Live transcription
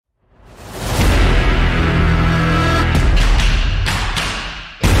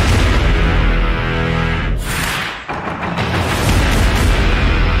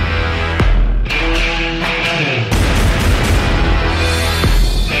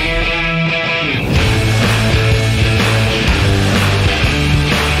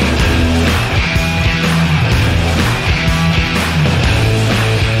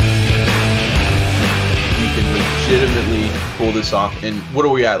pull this off. And what are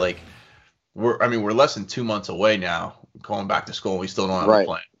we at? Like, we're less than 2 months away now, going back to school, and we still don't have a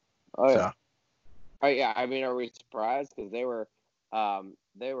plan. Oh yeah. So. Oh yeah. I mean, are we surprised? Because they were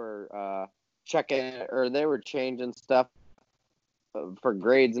checking, or they were changing stuff for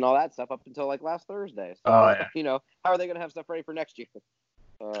grades and all that stuff up until like last Thursday. So, how are they going to have stuff ready for next year?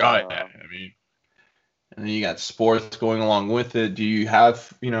 I mean, and then you got sports going along with it. Do you have,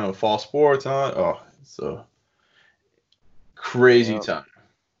 fall sports on? Oh, it's a crazy time.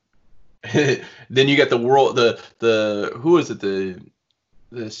 Then you got who is it?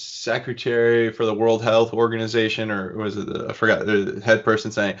 The secretary for the World Health Organization, or was it I forgot, the head person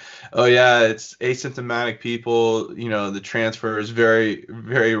saying, oh yeah, it's asymptomatic people, the transfer is very,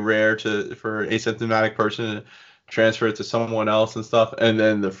 very rare for asymptomatic person to transfer it to someone else and stuff. And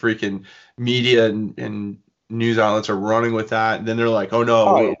then the freaking media and news outlets are running with that. And then they're like, oh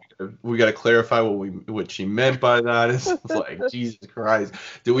no, we got to clarify what she meant by that. It's like, Jesus Christ,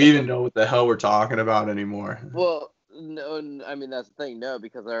 do we even know what the hell we're talking about anymore? Well, no, I mean, that's the thing, no,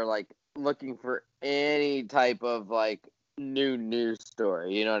 because they're like looking for any type of like new news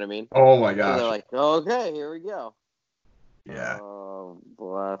story, you know what I mean? Oh my gosh. So they're like, okay, here we go. Yeah. Oh,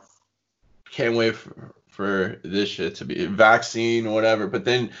 bless. Can't wait for this shit to be a vaccine or whatever. But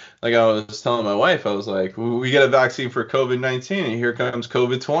then, like I was telling my wife, I was like, we get a vaccine for COVID-19, and here comes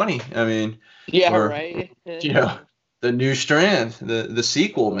COVID-20. I mean, right. The new strand, the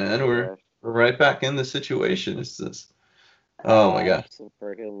sequel, man. We're right back in the situation. It's this. Oh my gosh.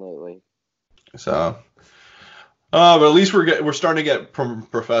 Absolutely. So, but at least we're starting to get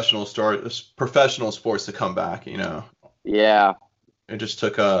professional sports to come back. Yeah. It just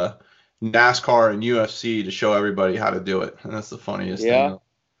took NASCAR and UFC to show everybody how to do it, and that's the funniest thing.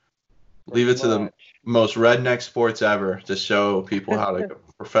 Leave it to the most redneck sports ever to show people how to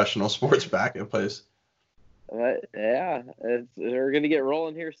get professional sports back in place. Yeah, we're gonna get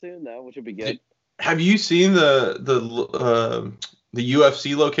rolling here soon, though, which will be good. Have you seen the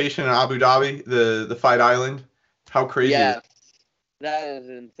UFC location in Abu Dhabi, the Fight Island? How crazy! Yes, that is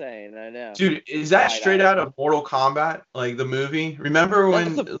insane. I know, dude. Is that straight out of Mortal Kombat, like the movie? Remember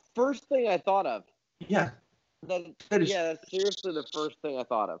when? That's the first thing I thought of. Yeah. That's seriously the first thing I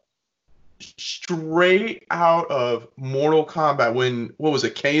thought of. Straight out of Mortal Kombat, when what was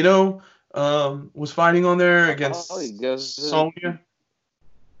it? Kano was fighting on there against Sonya. So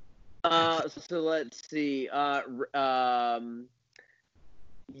let's see. So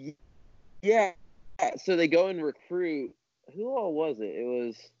they go and recruit. Who all was it? It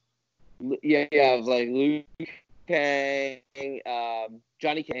was it was like Liu Kang,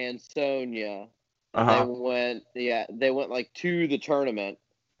 Johnny Cage, and Sonya. Uh-huh. They went like to the tournament.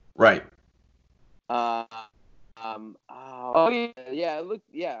 Right. Hold on, I'm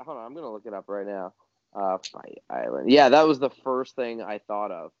gonna look it up right now. Fight Island. Yeah, that was the first thing I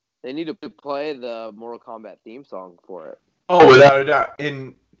thought of. They need to play the Mortal Kombat theme song for it. Oh, without a doubt.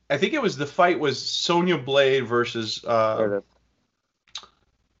 And I think it was the fight was Sonya Blade versus Sonya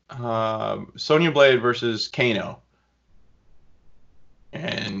Blade versus Kano.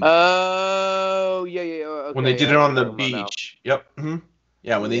 And okay, when they did it on the beach. Yep. Mm-hmm.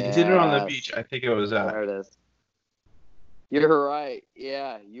 Yeah, when they did it on the beach, I think it was that. There it is. You're right.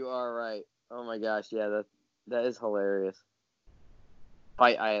 Yeah, you are right. Oh my gosh, yeah, that is hilarious.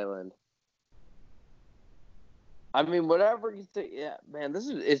 Fight Island. I mean, whatever you say, yeah, man,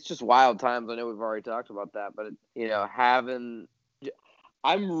 it's just wild times. I know we've already talked about that, but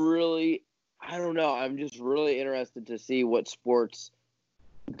I'm just really interested to see what sports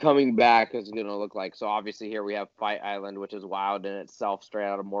coming back is going to look like. So obviously here we have Fight Island, which is wild in itself, straight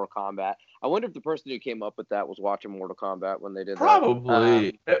out of Mortal Kombat. I wonder if the person who came up with that was watching Mortal Kombat when they did that.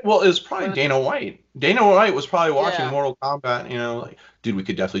 Well, it was probably Dana White. Dana White was probably watching Mortal Kombat, like, dude, we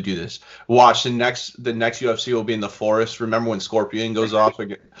could definitely do this. Watch the next UFC will be in the forest. Remember when Scorpion goes off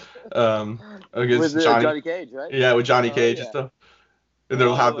against Johnny Cage, right? Yeah, with Johnny Cage and stuff. And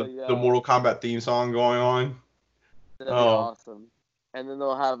they'll have the Mortal Kombat theme song going on. That'd be awesome. And then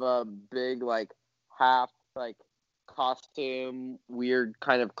they'll have a big, like, half, like, costume, weird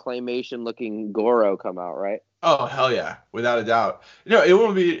kind of claymation-looking Goro come out, right? Oh, hell yeah, without a doubt. It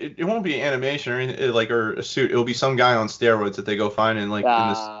won't be animation or anything, like, or a suit. It'll be some guy on steroids that they go find in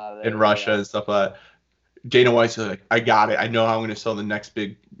Russia and stuff like that. Dana White's like, I got it. I know how I'm going to sell the next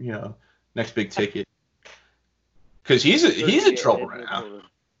big ticket. Because he's in trouble right now.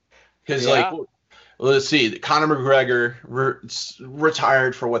 Because let's see, Conor McGregor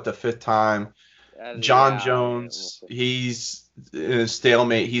retired for the fifth time. John Jones, he's in a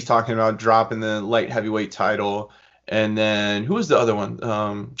stalemate. He's talking about dropping the light heavyweight title. And then who was the other one?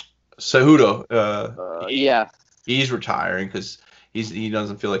 Cejudo. he's retiring because he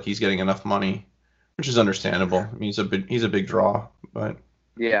doesn't feel like he's getting enough money, which is understandable. I mean, he's a big draw, but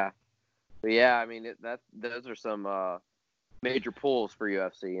Yeah, but yeah, I mean those are some major pulls for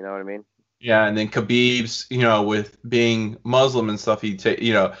UFC. You know what I mean? yeah. And then Khabib's, with being Muslim and stuff, he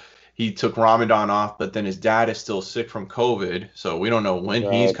took Ramadan off, but then his dad is still sick from COVID, so we don't know when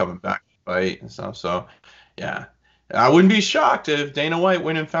he's Right. coming back to fight and stuff. So yeah, I wouldn't be shocked if Dana White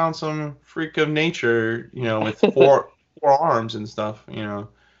went and found some freak of nature, with four arms and stuff, to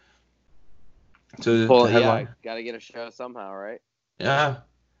Well, yeah, headline. got to get a show somehow, right? Yeah.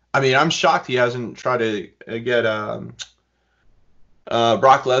 I mean, I'm shocked he hasn't tried to get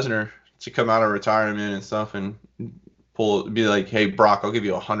Brock Lesnar to come out of retirement and stuff and be like, hey, Brock, I'll give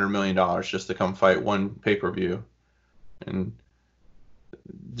you $100 million just to come fight one pay-per-view and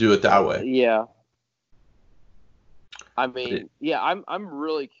do it that way. Yeah. I mean, yeah, I'm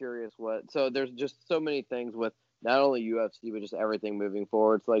really curious so there's just so many things with not only UFC but just everything moving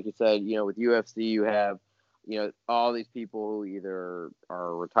forward. So like you said, with UFC you have, all these people who either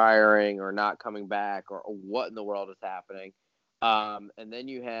are retiring or not coming back or what in the world is happening. And then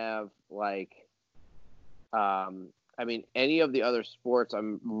you have like, I mean, any of the other sports,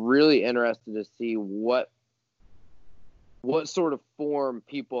 I'm really interested to see what sort of form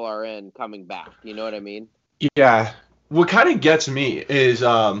people are in coming back. You know what I mean? Yeah. What kind of gets me is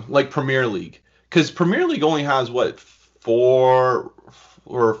like Premier League, because Premier League only has what 4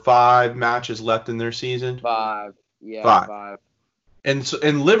 or 5 matches left in their season. 5. Yeah, Five. 5. And so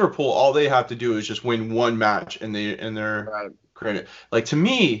in Liverpool, all they have to do is just win one match, and they're Right. credit. Like, to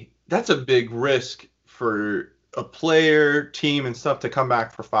me, that's a big risk for a player, team, and stuff to come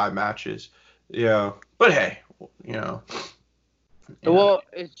back for 5 matches. Yeah, but hey, you know. Well,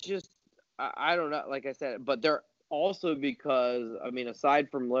 it's just I don't know. Like I said, but they're also because I mean, aside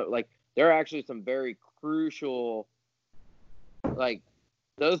from like there are actually some very crucial, like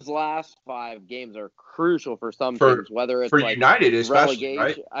those last 5 games are crucial for some teams, whether it's for like United especially,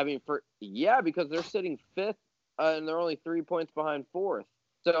 relegation. right? I mean, because they're sitting 5th and they're only 3 points behind 4th.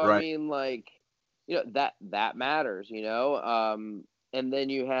 So I Right. mean, like that matters, and then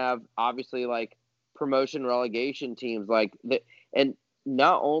you have obviously like promotion relegation teams like that, and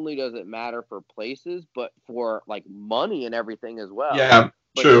not only does it matter for places, but for like money and everything as well. Yeah,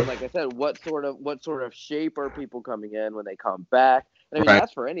 But true. then, like I said, what sort of shape are people coming in when they come back? And I mean, Right.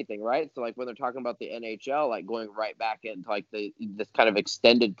 that's for anything, right? So like when they're talking about the NHL, like going right back into like this kind of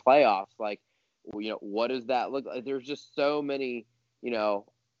extended playoffs, like what does that look like? There's just so many,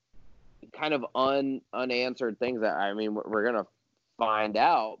 kind of unanswered things that I mean we're gonna find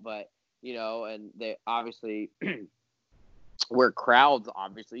out, but and they obviously where crowds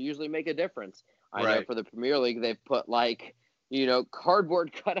obviously usually make a difference. I know for the Premier League they've put like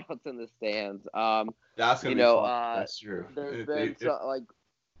cardboard cutouts in the stands. That's gonna be fun. That's true. There's been like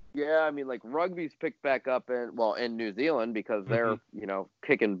I mean like rugby's picked back up in New Zealand because they're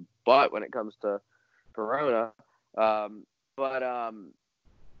kicking butt when it comes to Corona.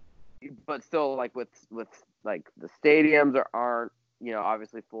 But still, like with like the stadiums aren't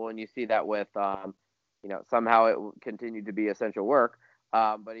obviously full, and you see that with somehow it continued to be essential work.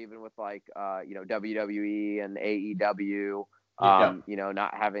 But even with like WWE and AEW,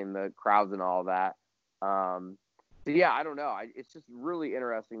 not having the crowds and all that. So yeah, I don't know. It's just really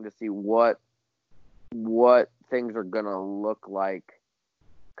interesting to see what things are gonna look like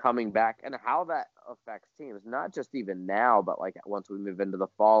coming back and how that affects teams, not just even now, but like once we move into the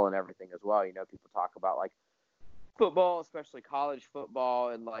fall and everything as well. People talk about like football, especially college football,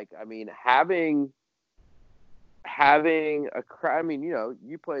 and like I mean having a crowd. I mean,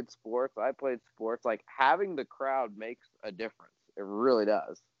 you played sports, I played sports. Like having the crowd makes a difference. It really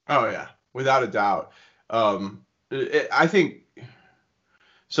does. Oh yeah, without a doubt. I think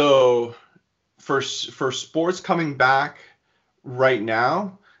so. For sports coming back right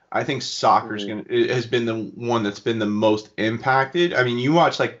now, I think soccer's has been the one that's been the most impacted. I mean, you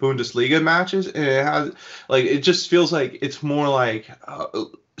watch like Bundesliga matches, and it just feels like it's more like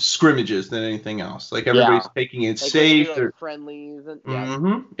scrimmages than anything else. Like everybody's taking it like safe. Like they're friendlies and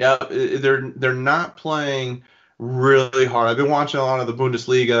they're not playing really hard. I've been watching a lot of the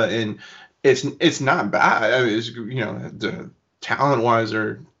Bundesliga, and it's not bad. I mean, it's, the talent wise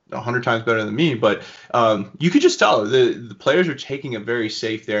are 100 times better than me, but you could just tell the players are taking it very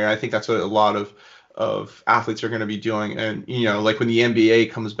safe there. And I think that's what a lot of athletes are going to be doing. And like when the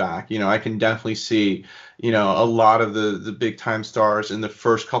NBA comes back, I can definitely see a lot of the big time stars in the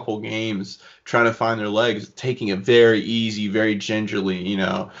first couple games trying to find their legs, taking it very easy, very gingerly,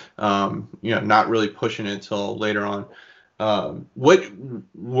 not really pushing it until later on. What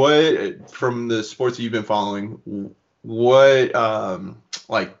from the sports that you've been following, what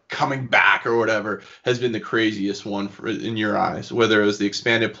like coming back or whatever has been the craziest one in your eyes? Whether it was the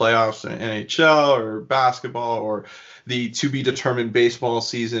expanded playoffs in NHL or basketball or the to be determined baseball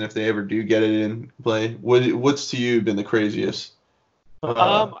season if they ever do get it in play. What's to you been the craziest?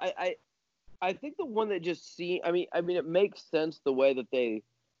 I think the one that just seemed. I mean, it makes sense the way that they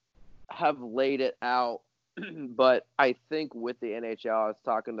have laid it out. But I think with the NHL, I was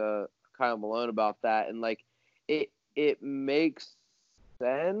talking to Kyle Malone about that, and like it makes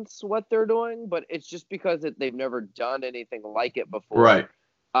sense what they're doing, but it's just because they've never done anything like it before. Right.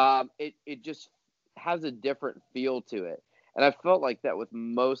 It just has a different feel to it, and I felt like that with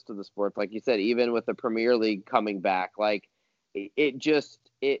most of the sports, like you said, even with the Premier League coming back, like it just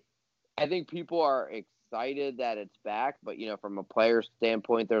it. I think people are excited that it's back, but from a player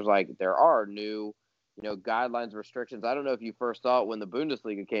standpoint, there are new guidelines, restrictions. I don't know if you first saw it when the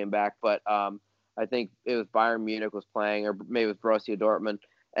Bundesliga came back, but I think it was Bayern Munich was playing, or maybe it was Borussia Dortmund,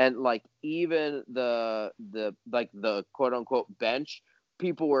 and like even the quote unquote bench,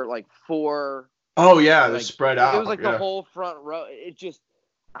 people were like four. Oh yeah, they're Like spread it out. was like the Yeah. whole front row. It just,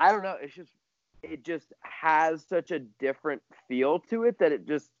 I don't know. It just has such a different feel to it that it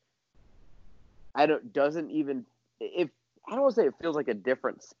just, doesn't even, if I don't want to say it feels like a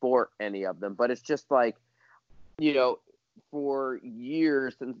different sport, any of them, but it's just like, for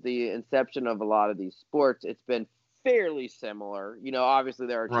years since the inception of a lot of these sports, it's been fairly similar. Obviously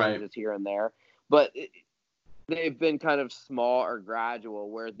there are Right. changes here and there, but they've been kind of small or gradual,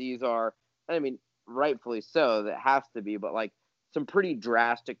 where these are, I mean, rightfully so, that has to be, but like some pretty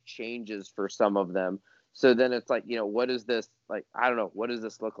drastic changes for some of them. So then it's like, what is this, like, I don't know, what does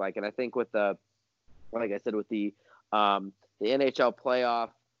this look like? And I think with like I said, with the NHL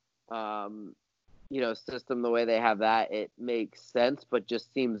playoff, system, the way they have that, it makes sense, but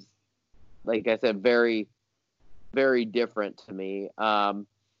just seems, like I said, very, very different to me. And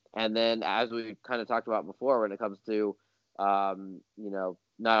then, as we kind of talked about before, when it comes to, not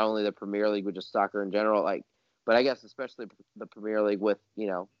only the Premier League, but just soccer in general, but I guess especially the Premier League with,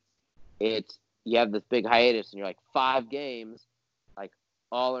 you have this big hiatus and you're like 5 games, like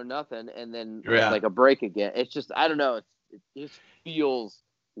all or nothing, and then it's like a break again. It's just, I don't know. It just feels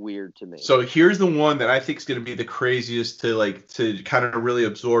weird to me. So here's the one that I think is going to be the craziest to kind of really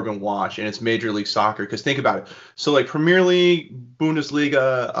absorb and watch, and it's Major League Soccer. Because think about it. So like Premier League,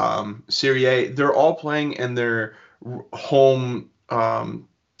 Bundesliga, Serie A, they're all playing in their home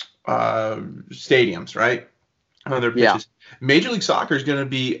stadiums, right? On their pitches. Yeah. Major League Soccer is going to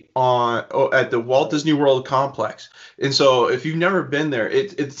be at the Walt Disney World complex, and so if you've never been there,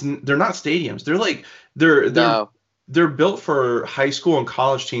 they're not stadiums. They're built for high school and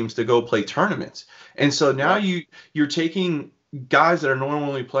college teams to go play tournaments. And so now you're taking guys that are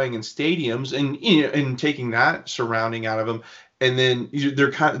normally playing in stadiums and taking that surrounding out of them. And then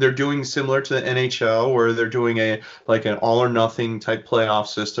they're doing similar to the NHL, where they're doing an all or nothing type playoff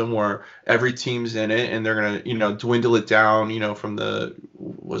system where every team's in it, and they're gonna dwindle it down from the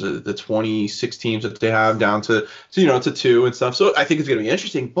 26 teams that they have down to 2 and stuff. So I think it's gonna be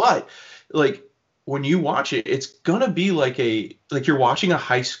interesting, but like, when you watch it, it's gonna be like you're watching a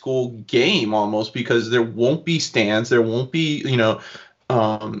high school game almost, because there won't be stands, there won't be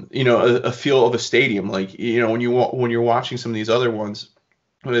a feel of a stadium, like when you're watching some of these other ones,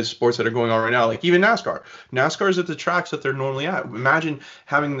 the sports that are going on right now, like even NASCAR is at the tracks that they're normally at. Imagine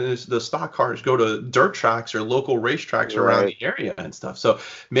having the stock cars go to dirt tracks or local racetracks around the area and stuff. So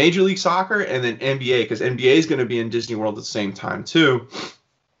Major League Soccer, and then NBA, because NBA is going to be in Disney World at the same time too,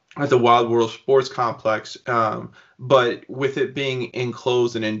 at the Wild World Sports Complex, but with it being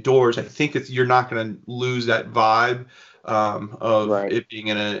enclosed and indoors, I think you're not going to lose that vibe of it being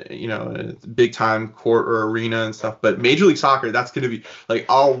in a big time court or arena and stuff. But Major League Soccer, that's going to be like,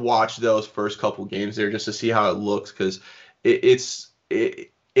 I'll watch those first couple games there just to see how it looks, because it's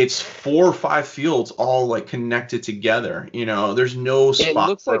 4 or 5 fields all like connected together. There's no spot. It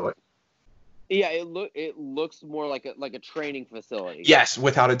looks like. Yeah, it looks more like a training facility. Yes,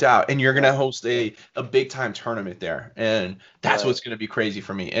 without a doubt. And you're gonna host a big time tournament there, and that's what's gonna be crazy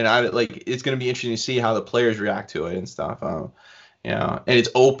for me. And it's gonna be interesting to see how the players react to it and stuff. And it's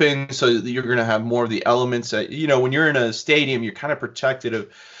open, so you're gonna have more of the elements that when you're in a stadium, you're kind of protected of.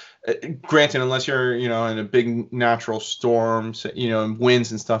 Granted, unless you're in a big natural storm, and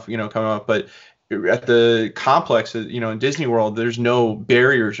winds and stuff coming up, but at the complex, in Disney World, there's no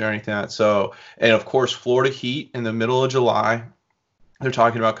barriers or anything like that. So, and of course, Florida heat in the middle of July, they're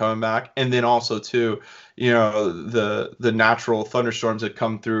talking about coming back. And then also too, the natural thunderstorms that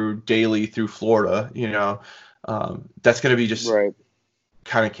come through daily through Florida, That's going to be just Right.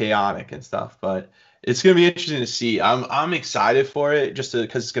 kind of chaotic and stuff. But it's going to be interesting to see. I'm excited for it just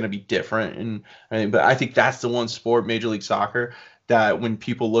because it's going to be different. But I think that's the one sport, Major League Soccer, that when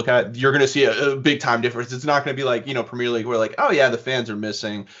people look at it, you're going to see a big time difference. It's not going to be like, Premier League where like, oh yeah, the fans are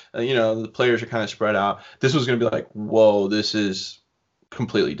missing, the players are kind of spread out. This was going to be like, whoa, this is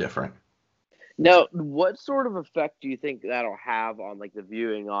completely different. Now, what sort of effect do you think that'll have on like the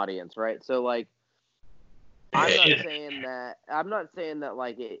viewing audience, right? So like I'm not saying that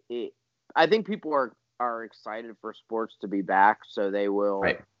like it I think people are excited for sports to be back, so they will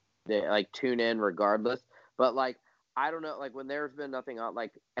Right. they like tune in regardless. But like I don't know, like when there's been nothing on,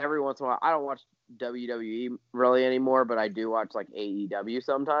 like every once in a while, I don't watch WWE really anymore, but I do watch like AEW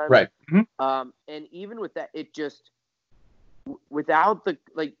sometimes. Right. Mm-hmm. And even with that, it just without the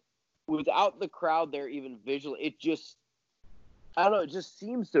crowd there, even visually, it just I don't know, it just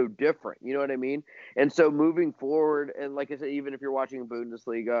seems so different. You know what I mean? And so moving forward, and like I said, even if you're watching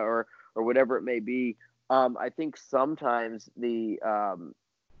Bundesliga or whatever it may be, I think sometimes I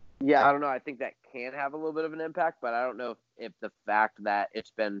don't know. I think that can have a little bit of an impact, but I don't know if the fact that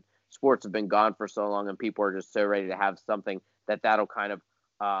sports have been gone for so long and people are just so ready to have something that'll kind of,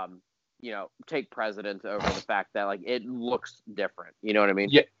 take precedence over the fact that like it looks different. You know what I mean?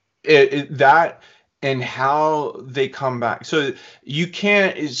 Yeah, that and how they come back. So you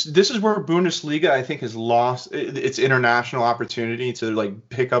can't. This is where Bundesliga, I think, has lost its international opportunity to like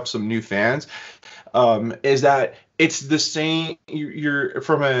pick up some new fans. Is that it's the same. You're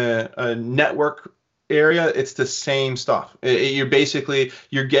from a network area. It's the same stuff. You're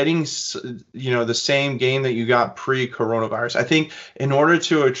getting the same game that you got pre-coronavirus. I think in order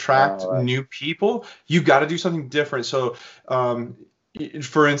to attract Right. new people, you got to do something different. So.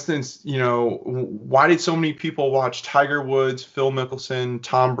 For instance, why did so many people watch Tiger Woods, Phil Mickelson,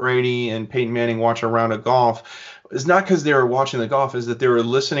 Tom Brady, and Peyton Manning watch a round of golf? It's not because they were watching the golf; is that they were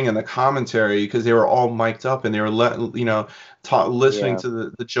listening in the commentary because they were all mic'd up and they were listening Yeah.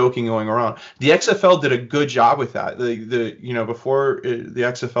 to the joking going around. The XFL did a good job with that. Before the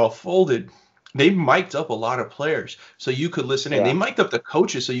XFL folded, they mic'd up a lot of players so you could listen in. They Yeah. mic'd up the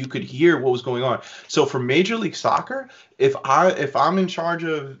coaches so you could hear what was going on. So for Major League Soccer, if I'm in charge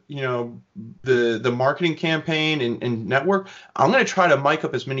of the marketing campaign and network, I'm going to try to mic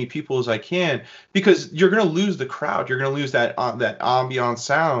up as many people as I can because you're going to lose the crowd. You're going to lose that ambient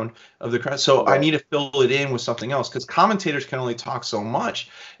sound of the crowd. So I Right. need to fill it in with something else because commentators can only talk so much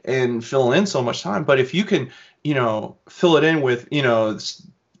and fill in so much time. But if you can fill it in with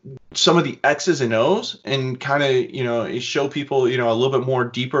some of the X's and O's and kind of show people a little bit more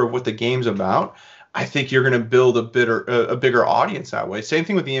deeper of what the game's about. I think you're going to build a bigger audience that way. Same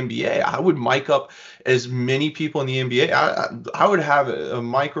thing with the NBA. I would mic up as many people in the NBA. I would have a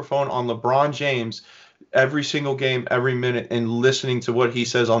microphone on LeBron James every single game, every minute, and listening to what he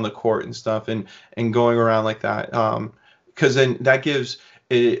says on the court and stuff, and going around like that. Because then that gives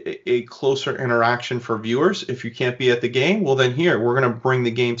a closer interaction for viewers. If you can't be at the game, well then we're going to bring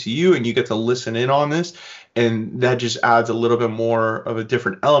the game to you and you get to listen in on this, and that just adds a little bit more of a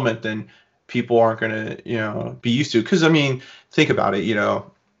different element than people aren't going to be used to. Because I mean, think about it.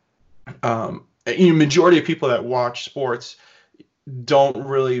 Majority of people that watch sports don't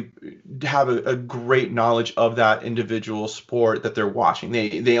really have a great knowledge of that individual sport that they're watching.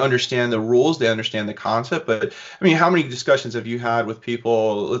 They understand the rules, they understand the concept, but I mean, how many discussions have you had with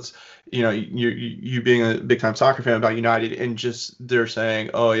people? You being a big time soccer fan about United, and just they're saying,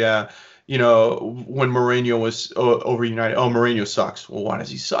 oh yeah, when Mourinho was over United, oh Mourinho sucks. Well, why does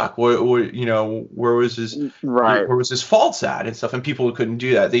he suck? Where Right. where was his faults at and stuff? And people couldn't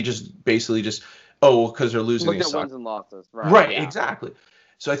do that. They just basically just, oh, because they're losing, Look they at suck. wins and losses. Right. Right, Yeah. exactly.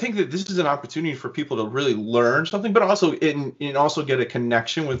 So I think that this is an opportunity for people to really learn something, but also also get a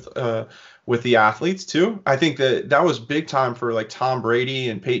connection with the athletes too. I think that was big time for like Tom Brady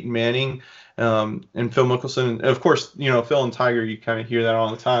and Peyton Manning, and Phil Mickelson, and of course Phil and Tiger. You kind of hear that all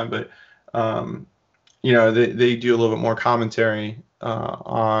the time, but they do a little bit more commentary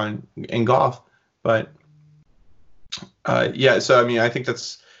on in golf, but yeah. So I mean, I think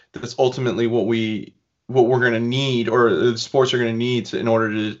that's ultimately what we're going to need, or the sports are going to need in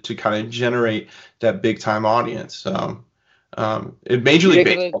order to kind of generate that big time audience. So, in Major League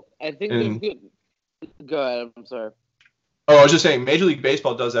Yeah, because Baseball, I think there's and good. Go ahead. I'm sorry. I was just saying, Major League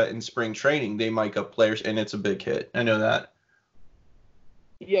Baseball does that in spring training. They mic up players, and it's a big hit. I know that.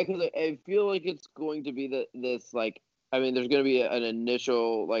 Yeah, because I feel like it's going to be this like I mean, there's going to be an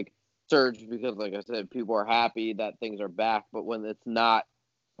initial like surge because, like I said, people are happy that things are back, but when it's not,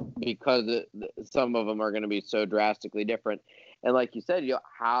 because some of them are going to be so drastically different, and like you said,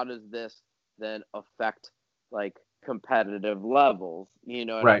 how does this then affect like competitive levels. You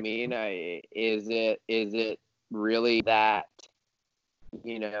know what I Right. mean? Is it really that,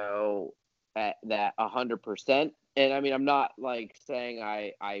 you know, at that 100%? And I mean, I'm not like saying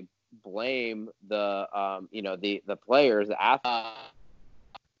I blame the you know, the players, the athletes,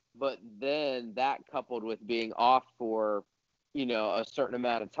 but then that coupled with being off for, you know, a certain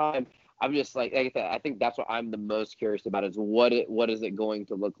amount of time, I'm just like I said, I think that's what I'm the most curious about is what is it going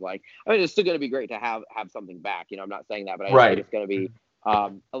to look like. I mean, it's still going to be great to have something back. You know, I'm not saying that, but I just think Right. it's going to be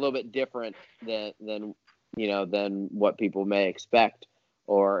a little bit different than you know, than what people may expect,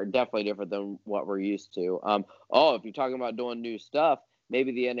 or definitely different than what we're used to. Oh, if you're talking about doing new stuff,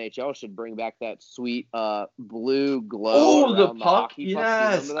 maybe the NHL should bring back that sweet blue glow Oh, the around the puck. hockey pucks. You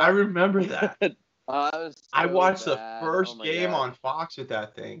Yes, remember I that? remember that. That was I so watched the bad. Oh first my game gosh. on Fox with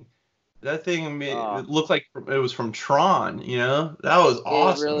that thing. That thing Oh, it looked like it was from Tron. You know, that was it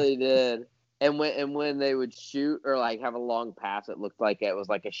awesome. really did. And when they would shoot or like have a long pass, it looked like it was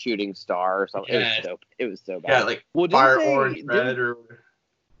like a shooting star or something. Yes. It was so Yeah, bad. like Well, fire orange red or.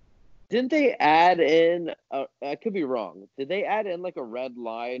 didn't they add in? I could be wrong. Did they add in like a red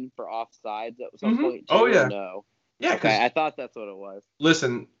line for offsides at some point Oh too, or yeah, no? yeah. Okay, Because I thought that's what it was.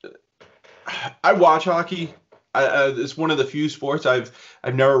 listen, I watch hockey. It's one of the few sports I've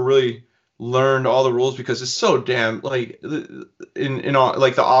never really learned all the rules because it's so damn like in all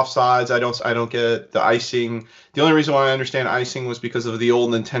like the offsides. I don't get the icing. The only reason why I understand icing was because of the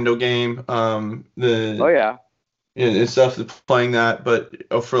old Nintendo game. Oh The yeah. and stuff playing that.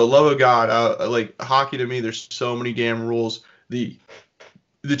 But for the love of God, like hockey to me, there's so many damn rules. The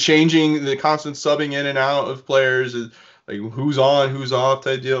changing, the constant subbing in and out of players is like who's on, who's off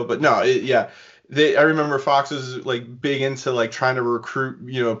type deal. But no, yeah, I remember Fox was like big into like trying to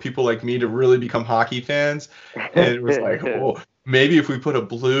recruit, people like me to really become hockey fans, and it was like, oh, maybe if we put a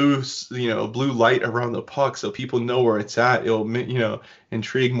blue light around the puck so people know where it's at, it'll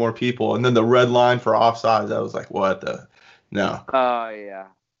intrigue more people. And then the red line for offsides, I was like, what the, no. Oh yeah.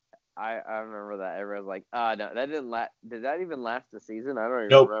 I remember that. Everyone's like, no, that didn't last. Did that even last the season? I don't even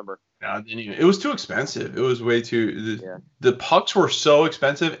Nope. remember. No, it didn't even. It was too expensive. It was way too. Yeah. The pucks were so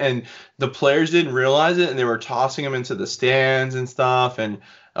expensive, and the players didn't realize it, and they were tossing them into the stands and stuff, and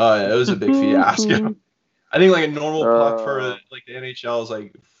it was a big fiasco. I think like a normal puck for Uh, like the NHL is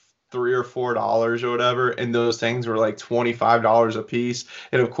like $3 or $4 or whatever, and those things were like $25 a piece.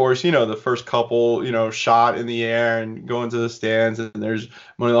 And of course, the first couple, shot in the air and go into the stands, and there's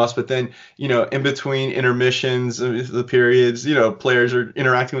money lost. But then, in between intermissions, the periods, players are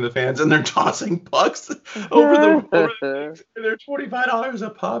interacting with the fans and they're tossing pucks over the things, and they're $25 a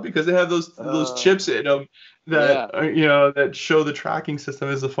pop because they have those chips in them that yeah. that show the tracking system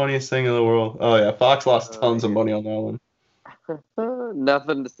is the funniest thing in the world. Oh yeah, Fox lost tons of Yeah. money on that one.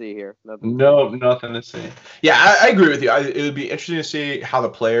 Nothing to see here. Nothing to see No, here. nothing to see. Yeah, I agree with you. It would be interesting to see how the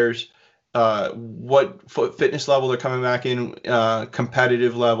players, what fitness level they're coming back in,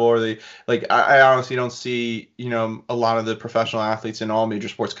 competitive level. Or they like? I honestly don't see a lot of the professional athletes in all major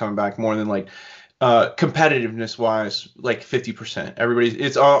sports coming back more than like competitiveness wise, like 50%.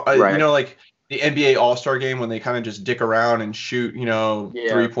 It's all Right. like the NBA All-Star game when they kind of just dick around and shoot, Yeah.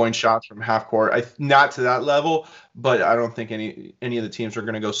 3-point shots from half court. Not to that level, but I don't think any of the teams are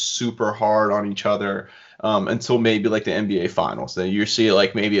going to go super hard on each other until maybe like the NBA Finals. Then you see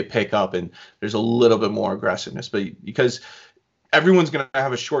like maybe a pickup and there's a little bit more aggressiveness, but because everyone's going to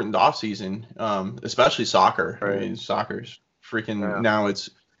have a shortened off season, especially soccer. I Right. mean, soccer's freaking Yeah. now it's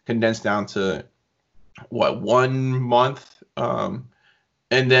condensed down to what 1 month,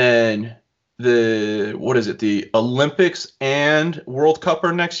 and then what is it, the Olympics and World Cup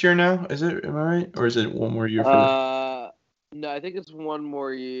are next year now, is it, am I right, or is it one more year for the No, I think it's one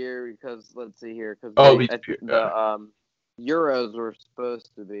more year because let's see here because oh the Euros were supposed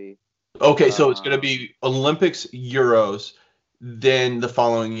to be. okay, so it's going to Um, be Olympics, Euros, then the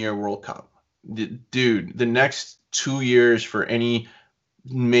following year World Cup. Dude, the next 2 years for any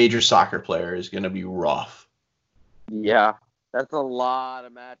major soccer player is going to be rough. yeah, that's a lot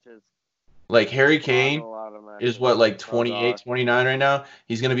of matches. Like Harry A Kane lot of is matches. what, like Oh 28, gosh. 29 right now.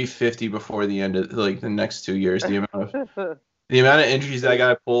 He's gonna be 50 before the end of like the next 2 years. The amount of injuries that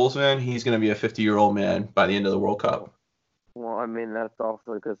guy pulls, man, he's gonna be a 50-year-old man by the end of the World Cup. Well, I mean that's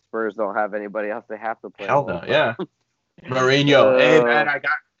also because Spurs don't have anybody else they have to play in the Hell no, World Cup. yeah. Mourinho, hey man, Uh, I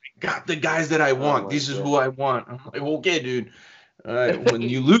got the guys that I oh want. my This is who god. I want. I'm like, okay, dude. All right, when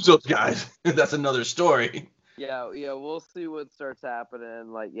you lose those guys, that's another story. Yeah, we'll see what starts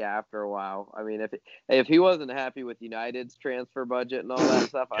happening. Like, yeah, after a while. I mean, if he wasn't happy with United's transfer budget and all that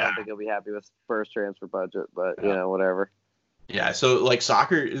stuff, I Yeah. don't think he'll be happy with Spurs transfer budget. But Yeah. whatever. Yeah, so like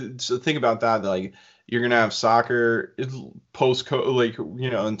soccer, so think about that. Like You're gonna have soccer post like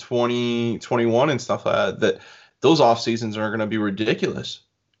in 2021 and stuff like that. That those off seasons are gonna be ridiculous,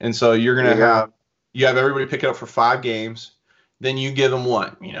 and so you're gonna Yeah. have everybody pick it up for 5 games, then you give them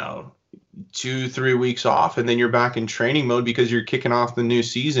 2-3 weeks off, and then you're back in training mode because you're kicking off the new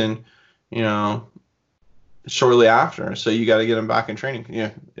season, you know, shortly after. So you got to get them back in training.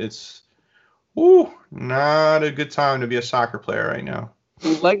 Yeah, it's not a good time to be a soccer player right now.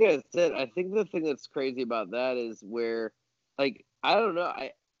 Like I said, I think the thing that's crazy about that is where, like, I don't know,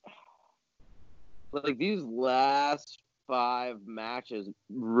 like these last 5 matches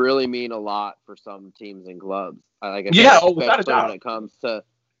really mean a lot for some teams and clubs. Like I said, Yeah, oh, without a especially when doubt. it comes to,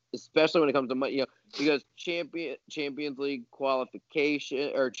 because Champions League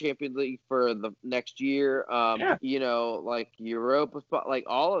qualification or Champions League for the next year, Yeah, like Europa spot, like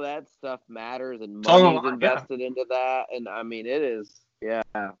all of that stuff matters and it's all a money's lot. Yeah, invested into that, and I mean it is, yeah,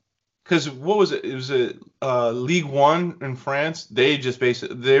 because what was it? It was League One in France. They just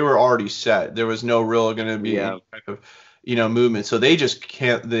basically they were already set. There was no real going to be yeah, any type of movement. So they just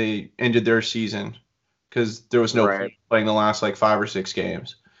can't. They ended their season because there was no right, point playing the last like 5 or 6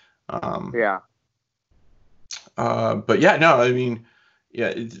 games. Um, yeah. but yeah, no, I mean,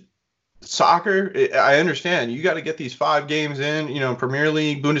 yeah, soccer. I understand. You got to get these 5 games in. Premier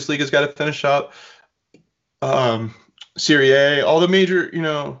League, Bundesliga's got to finish up. Um, Serie A, all the major,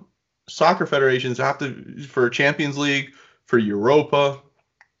 soccer federations have to for Champions League, for Europa.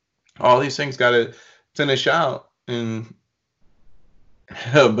 All these things got to finish out. And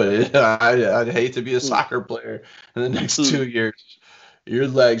but I'd hate to be a Hmm. soccer player in the next 2 years. Your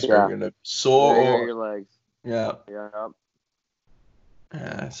legs are Yeah, gonna be there are sore. your legs. Yeah.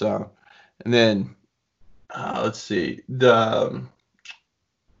 Yeah. So, and then let's see. The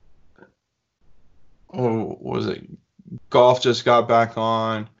what was it? Golf just got back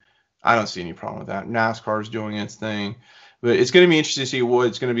on. I don't see any problem with that. NASCAR's doing its thing, but it's going to be interesting to see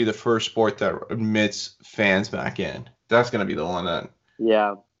what's going to be the first sport that admits fans back in. That's going to be the one that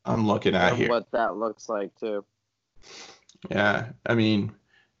Yeah, I'm looking at and here. what that looks like too. Yeah, I mean,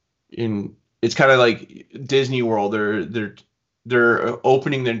 it's kind of like Disney World. They're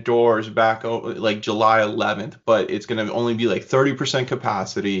opening their doors back like July 11th, but it's going to only be like 30%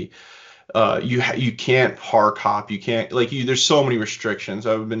 capacity. You can't park hop. You can't like you. There's so many restrictions.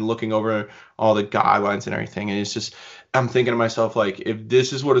 I've been looking over all the guidelines and everything, and it's just I'm thinking to myself like, if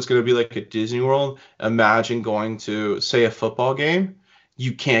this is what it's going to be like at Disney World, imagine going to say a football game.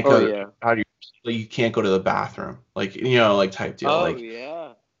 You can't Oh go yeah. out of your, like, you can't go to the bathroom, like like type deal, Oh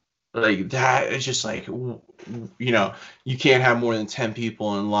yeah. like that. It's just like you can't have more than 10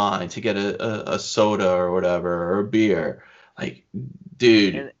 people in line to get a soda or whatever or a beer. Like,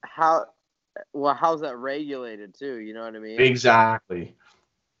 dude, And how's that regulated too? You know what I mean? exactly.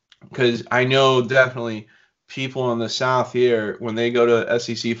 Because I know definitely people in the South here, when they go to an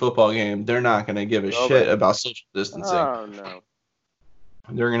SEC football game, they're not going to give a Oh, shit but about social distancing. oh no,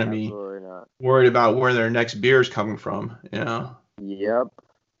 They're going to be absolutely not. worried about where their next beer is coming from. Yep.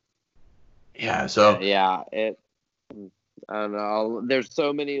 Yeah, And so yeah, I don't know. There's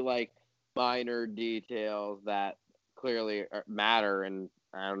so many like minor details that clearly matter, and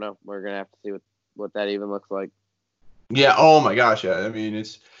I don't know. We're gonna have to see what that even looks like. yeah, oh my gosh, yeah. I mean,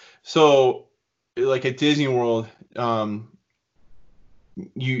 it's so like at Disney World,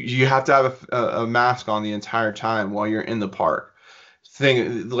 you have to have a mask on the entire time while you're in the park.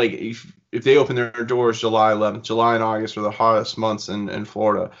 Thing like if they open their doors July 11th, July and August are the hottest months in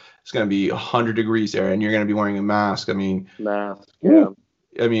Florida. It's going to be 100 degrees there, and you're going to be wearing a mask. I mean, Mask, yeah. woo.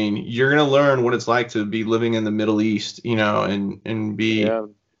 I mean, you're going to learn what it's like to be living in the Middle East, and be, Yeah.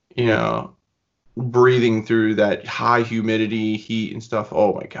 you know, breathing through that high humidity, heat, and stuff.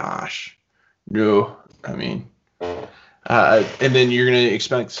 Oh my gosh, no. I mean, and then you're going to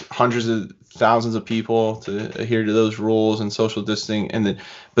expect hundreds of thousands of people to adhere to those rules and social distancing,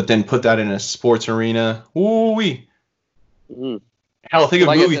 but then put that in a sports arena. Ooh wee. Mm-hmm. Hell, think of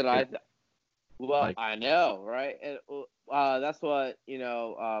Like I movie said, theater. well, Like, I know, right? And that's what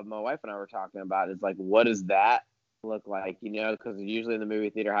my wife and I were talking about. Is like, what does that look like? Because usually in the movie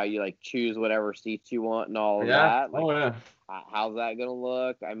theater, how you like choose whatever seats you want and all of yeah. that. Like, Oh yeah. how's that gonna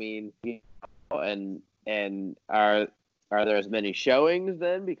look? I mean, and are there as many showings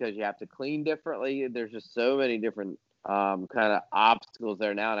then because you have to clean differently? There's just so many different kind of obstacles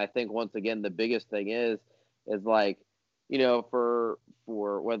there now, and I think once again the biggest thing is like for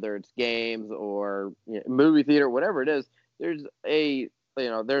whether it's games or movie theater, whatever it is, there's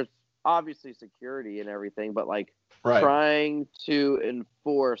obviously security and everything, but like Right. trying to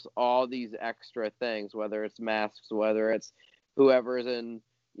enforce all these extra things, whether it's masks, whether it's whoever's in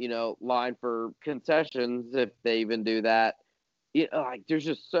line for concessions if they even do that. Like there's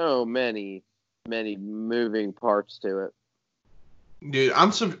just so many moving parts to it. Dude,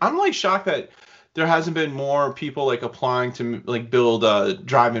 I'm like shocked that there hasn't been more people like applying to like build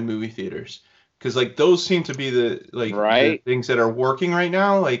drive-in movie theaters, because like those seem to be the Right? things that are working right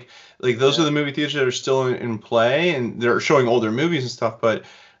now. Like those are Yeah. the movie theaters that are still in play, and they're showing older movies and stuff. But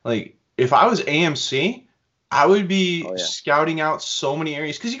like if I was AMC, I would be Oh yeah. scouting out so many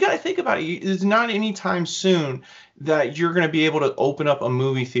areas, because you got to think about it. It's not anytime soon that you're going to be able to open up a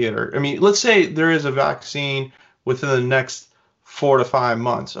movie theater. I mean, let's say there is a vaccine within the next 4 to 5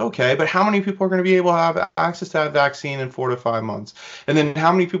 months. Okay, but how many people are going to be able to have access to that vaccine in 4 to 5 months? And then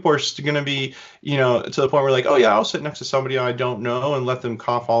how many people are going to be, to the point where like, oh yeah, I'll sit next to somebody I don't know and let them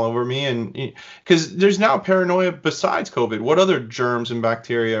cough all over me, and because there's now paranoia besides COVID. What other germs and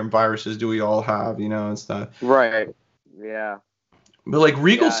bacteria and viruses do we all have, and stuff? Right. Yeah. But like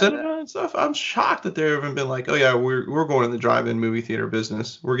Regal Yeah. Cinema and stuff, I'm shocked that they haven't been like, oh yeah, we're going in the drive-in movie theater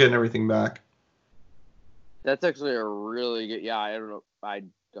business. We're getting everything back. That's actually a really good. Yeah, I don't know why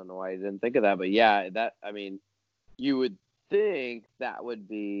I didn't think of that, but yeah, you would think that would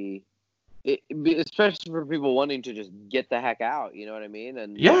be, especially for people wanting to just get the heck out. You know what I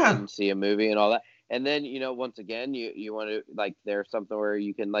mean? Yeah. And see a movie and all that. And then once again, you want to like there's something where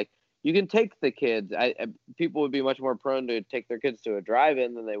you can take the kids. People would be much more prone to take their kids to a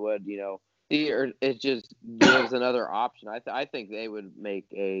drive-in than they would theater. It just gives another option. I think they would make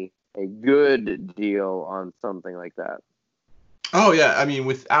a good deal on something like that. Oh yeah, I mean,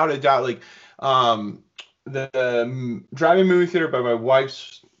 without a doubt, like the drive-in movie theater by my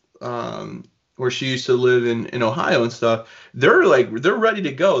wife's, where she used to live in Ohio and stuff. They're ready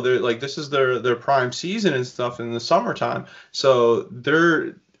to go. They're like, this is their prime season and stuff in the summertime. So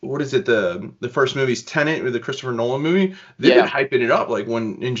they're, what is it, the first movie's Tenet, or the Christopher Nolan movie? They've been Yeah, hyping it up, like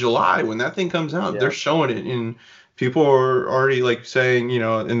when in July when that thing comes out, they're yeah, showing it, and people are already like saying,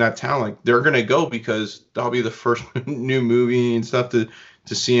 in that town, like they're gonna go because that'll be the first new movie and stuff to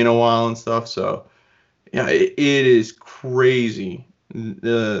see in a while and stuff. So yeah, it is crazy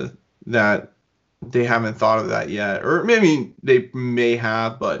that they haven't thought of that yet, or maybe they may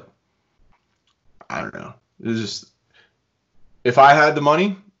have, but I don't know. It's just, if I had the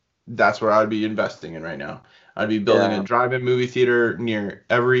money, that's where I'd be investing in right now. I'd be building a yeah. drive-in movie theater near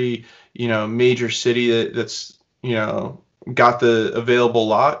every, major city that's, got the available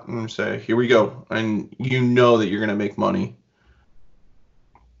lot, and say, here we go. And you know that you're going to make money.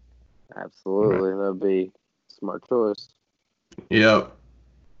 Right. Absolutely, that'd be a smart choice. Yep.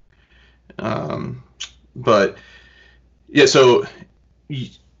 Um, but yeah, so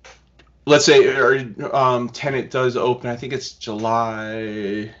let's say, Tenet does open. I think it's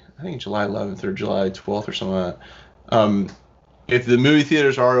July. I think July 11th or July 12th or something like that. If the movie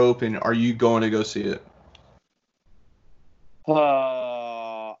theaters are open, are you going to go see it?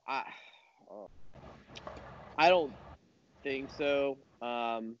 I I don't think so.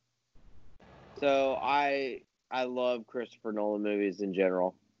 So I love Christopher Nolan movies in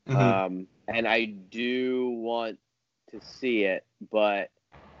general. Mm-hmm. And I do want to see it, but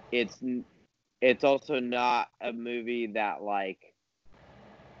it's it's also not a movie that like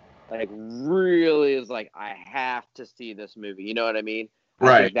really is like I have to see this movie. You know what I mean? I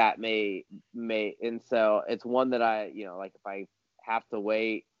Right. think that may and so it's one that like if I have to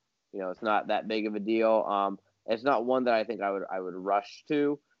wait, it's not that big of a deal. It's not one that I think I would rush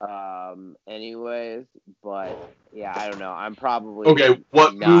to anyways, but yeah, I don't know. I'm Okay. probably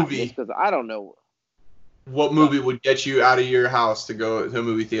What not just movie? cuz I don't know. What But movie would get you out of your house to go to a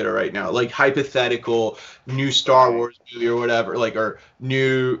movie theater right now? Like hypothetical new Star right. Wars movie or whatever, like, or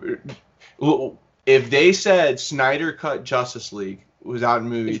new. If they said Snyder Cut Justice League was out in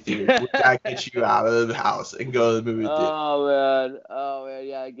movie theaters, would that get you out of the house and go to the movie theater? Oh man,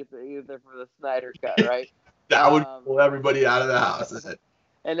 yeah, get there for the Snyder cut, right? That would Um, pull everybody out of the house.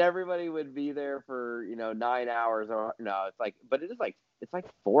 and everybody would be there for 9 hours or no, but it's like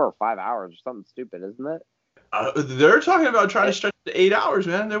 4 or 5 hours or something stupid, isn't it? They're talking about trying to It stretch it to 8 hours,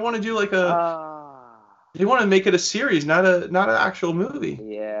 man. They want to do like a. uh They want to make it a series, not an actual movie.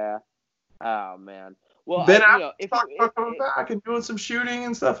 yeah. Oh man. Well, Ben Affleck's if talking about coming back and doing some shooting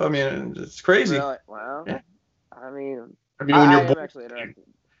and stuff. I mean, it's crazy. really, well, Yeah. I mean, I mean, when I you're am bored, actually interested.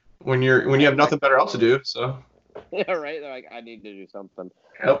 when you I have am nothing actually better else to really do, so. yeah, right. They're like, I need to do something.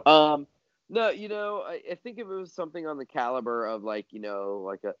 Yep. No, I think if it was something on the caliber of like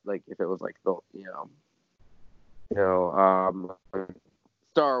if it was like the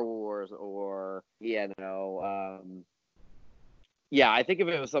Star Wars or yeah, I think if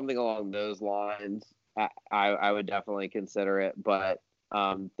it was something along those lines, I would definitely consider it. But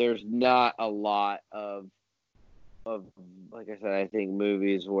There's not a lot of like I said, I think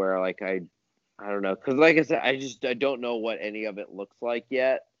movies where like I don't know, because like I said, I don't know what any of it looks like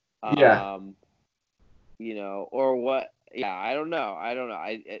yet. Yeah. Or what. Yeah, I don't know.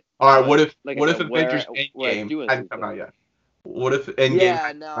 All right. But What if like I what if said, Avengers where I Endgame do want to see hadn't come stuff. out yet? What if Endgame Yeah,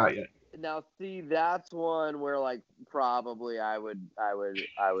 hadn't come out yet? now see, that's one where like probably I would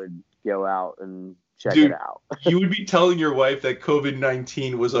go out and check it Dude, out. you would be telling your wife that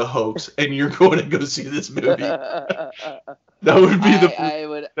COVID-19 was a hoax, and you're going to go see this movie. That would be the movie I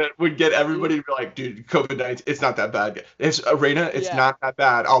would. that would get e- everybody to be like, dude, COVID-19, it's not that bad. It's Raina, it's Yeah, not that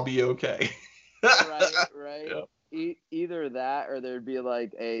bad. I'll be okay. right. Yeah. Either that, or there'd be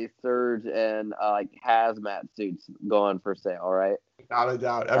like a surge in like hazmat suits going for sale, right? Without a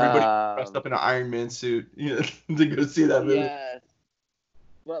doubt. Everybody dressed Um, up in an Iron Man suit, to go see that movie. yeah,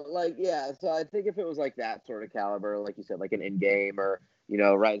 but like, yeah. So I think if it was like that sort of caliber, like you said, like an Endgame or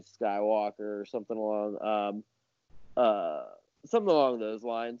Rise of Skywalker or uh, something along those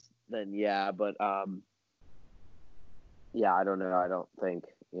lines, then yeah. But yeah, I don't know. I don't think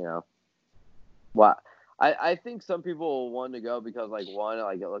what. I think some people will want to go because like one,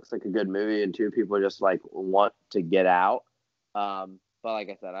 like it looks like a good movie, and two, people just like want to get out. But like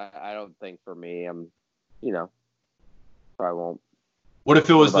I said, I don't think for me, probably won't. What if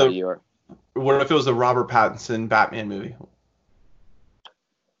it What was about the you? what if it was the Robert Pattinson Batman movie?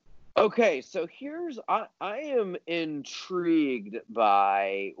 Okay, so I am intrigued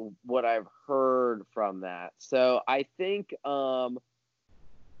by what I've heard from that. So I think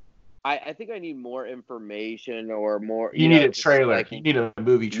I think I need more information or more, You need a just trailer. like, You need a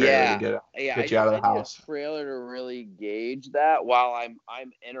movie trailer to yeah, get yeah. get you out of I the need a house. trailer to really gauge that. While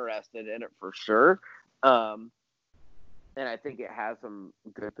I'm interested in it for sure, and I think it has some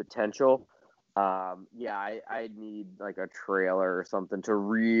good potential. Yeah, I need like a trailer or something to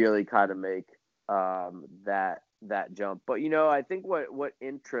really kind of make that jump. But I think what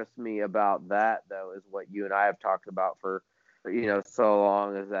interests me about that though is what you and I have talked about for so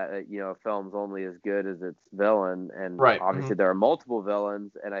long, is that a film's only as good as its villain, and Right. obviously there are multiple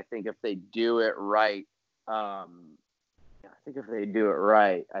villains, and I think if they do it right,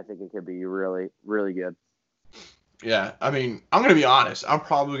 I think it could be really, really good. Yeah, I mean, I'm gonna be honest. I'm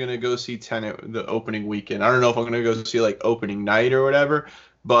probably gonna go see Tenet the opening weekend. I don't know if I'm gonna go see like opening night or whatever,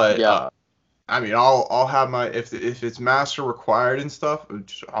 but Yeah, I mean, I'll have my if it's mask required and stuff,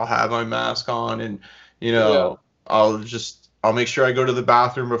 I'll have my mask on, and you yeah. know I'll make sure I go to the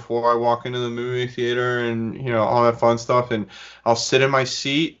bathroom before I walk into the movie theater, and all that fun stuff, and I'll sit in my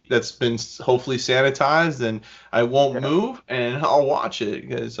seat that's been hopefully sanitized, and I won't Yeah. move, and I'll watch it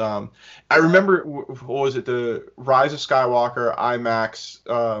because I Yeah. remember what was it, the Rise of Skywalker IMAX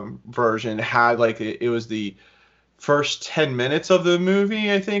version had like it was the first 10 minutes of the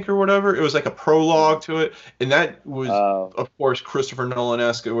movie, I think, or whatever. It was like a prologue to it. And that was, Oh, of course, Christopher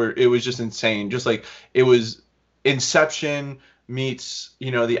Nolan-esque, where it was just insane. Just like it was Inception meets,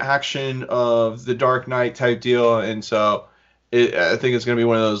 the action of the Dark Knight type deal. And so I think it's going to be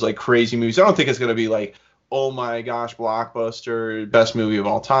one of those like crazy movies. I don't think it's going to be like, oh my gosh, blockbuster, best movie of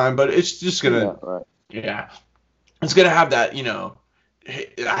all time, but it's just going yeah, to, right. yeah, it's going to have that,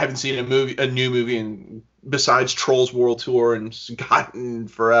 I haven't seen a new movie in besides Trolls World Tour and gotten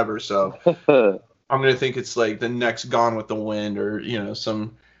forever. So I'm gonna think it's like the next Gone with the Wind or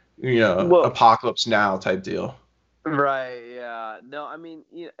some Well, Apocalypse Now type deal. right, yeah. No, I mean,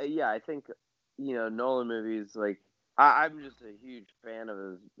 yeah, I think, Nolan movies, like, I'm just a huge fan of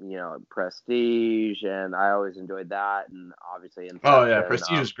his, Prestige, and I always enjoyed that, and obviously Oh yeah, Inception,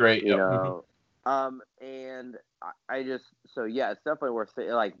 Prestige is great. you Yep. know, and I just, so yeah, it's definitely worth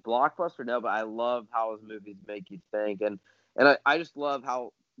it. Like, blockbuster, no, but I love how his movies make you think, and I just love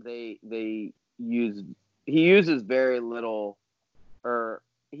how they use, he uses very little, or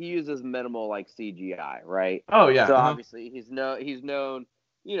he uses minimal like CGI, right? Oh yeah. So Uh-huh. obviously he's known,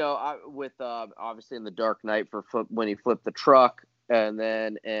 with obviously in the Dark Knight for when he flipped the truck, and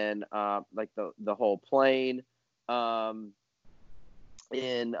then in like the whole plane, um,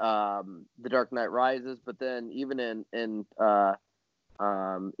 in the Dark Knight Rises, but then even in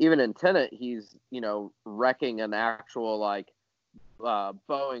Tenet, he's wrecking an actual like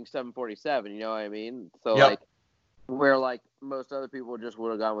Boeing 747. You know what I mean? So Yep. like, where like most other people just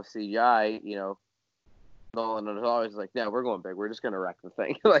would have gone with CGI, Nolan is always like, no, we're going big. We're just gonna wreck the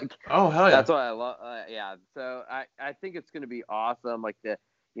thing. Like, Oh hell yeah. that's why I love. Yeah, so I think it's gonna be awesome. Like the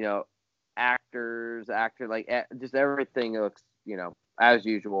you know actor, like just everything looks as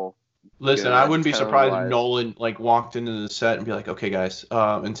usual. Listen, I good wouldn't be tone surprised if wise. Nolan like walked into the set and be like, "Okay, guys,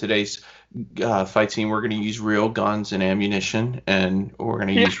 in today's fight scene, we're going to use real guns and ammunition, and we're going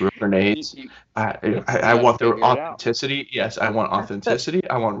to Yeah, use real you, grenades. you, I you got to want the figure it out. authenticity. Yes, I want authenticity.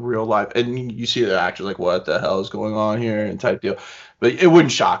 I want real life." And you see the actors like, "What the hell is going on here?" and type deal. But it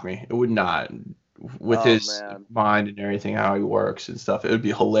wouldn't shock me. It would not, with Oh his man, mind and everything, how he works and stuff. It would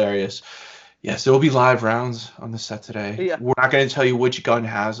be hilarious. Yes, there will be live rounds on the set today. yeah. We're not going to tell you which gun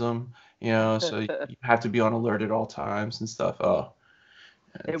has them, so you have to be on alert at all times and stuff. Oh,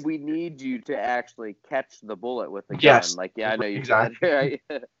 And we need you to actually catch the bullet with the gun. yes, Like, yeah, I know you said, exactly. right?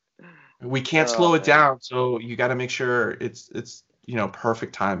 We can't Oh slow it man. down, so you got to make sure it's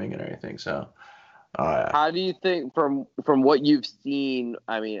perfect timing and everything. So, yeah. How do you think from what you've seen?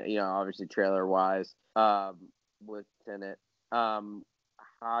 I mean, obviously trailer wise, with Tenet,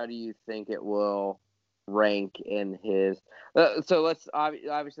 how do you think it will rank in his? So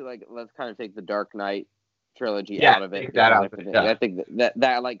obviously like let's kind of take the Dark Knight trilogy Yeah, out of it take that because out of it. I Yeah. think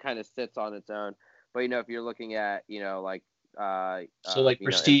that like kind of sits on its own. But if you're looking at like So like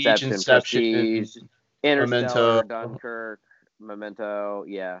Prestige, Inception, Inception, Prestige, Interstellar, Memento. Dunkirk, Memento,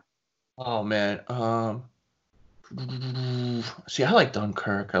 yeah. Oh man. See, I like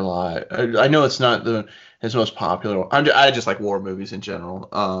Dunkirk a lot. I know it's not his most popular one. I just like war movies in general.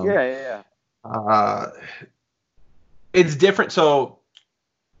 Yeah, yeah, yeah. Uh, it's different. So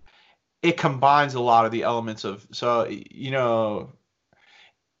it combines a lot of the elements of. So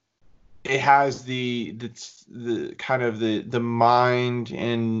it has the kind of the mind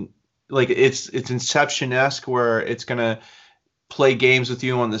and like it's Inception-esque where it's gonna play games with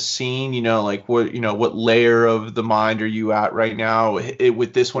you on the scene, like what layer of the mind are you at right now?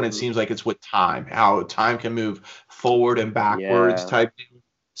 With this one, it Hmm. seems like it's with time, how time can move forward and backwards Yeah, type thing.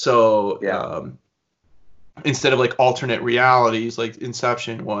 So yeah. instead of like alternate realities, like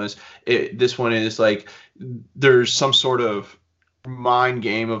Inception was, this one is like there's some sort of mind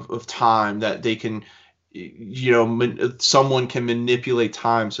game of time that they can someone can manipulate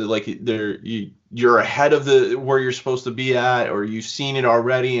time so like you're ahead of the where you're supposed to be at or you've seen it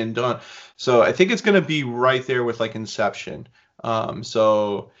already and done. So I think it's going to be right there with like Inception.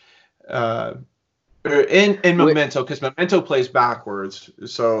 So in Wait, Memento, because Memento plays backwards,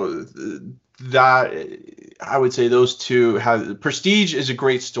 so that I would say those two have. Prestige is a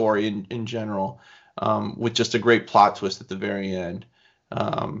great story in general, with just a great plot twist at the very end.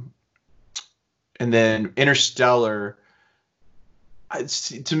 um, and then Interstellar,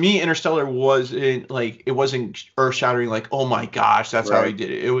 to me, Interstellar wasn't like it wasn't earth shattering. Like, oh my gosh, that's how he right.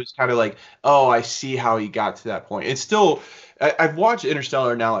 did it. It was kind of like, oh, I see how he got to that point. It's still, I've watched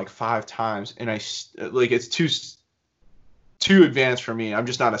Interstellar now like 5 times, and like it's too advanced for me. I'm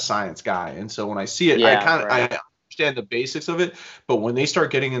just not a science guy, and so when I see it, Yeah, I right. understand the basics of it, but when they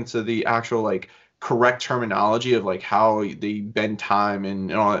start getting into the actual like correct terminology of like how they bend time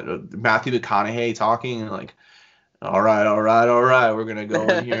and all that, Matthew McConaughey talking and like, all right, all right, all right, we're gonna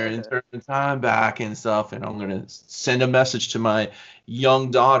go in here and turn the time back and stuff, and I'm gonna send a message to my young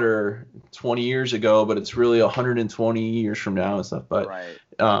daughter 20 years ago, but it's really 120 years from now and stuff. But Right.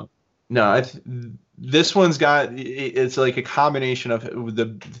 um, no, this one's got it's like a combination of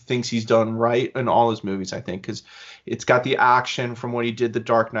the things he's done right in all his movies, I think, because it's got the action from what he did The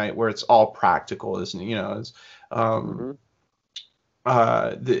Dark Knight, where it's all practical, isn't it? It's um,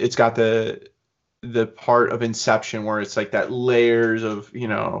 Hmm. it's got the part of Inception where it's like that layers of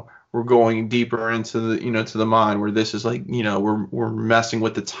we're going deeper into the to the mind, where this is like we're messing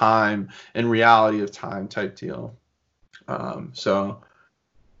with the time and reality of time type deal. So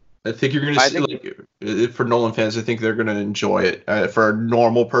I think you're gonna I see think, like for Nolan fans, I think they're gonna enjoy it. For a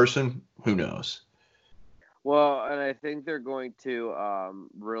normal person, who knows? well, and I think they're going to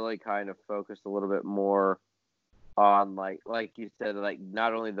really kind of focus a little bit more on like you said, like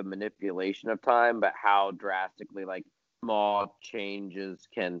not only the manipulation of time, but how drastically like small changes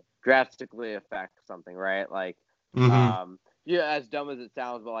can drastically affect something, right? Like, Hmm. yeah, as dumb as it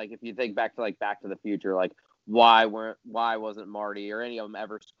sounds, but like if you think back to like Back to the Future, like why wasn't Marty or any of them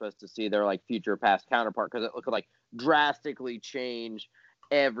ever supposed to see their like future past counterpart because it could like drastically change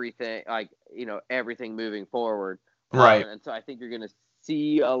everything, like everything moving forward. Right. And so I think you're gonna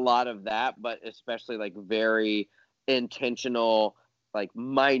see a lot of that, but especially like very intentional, like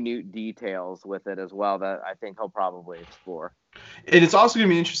minute details with it as well that I think he'll probably explore. And it's also gonna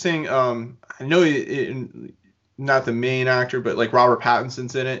be interesting. I know not the main actor, but like Robert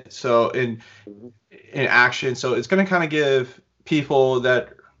Pattinson's in it. So Mm-hmm. in action. So it's going to kind of give people that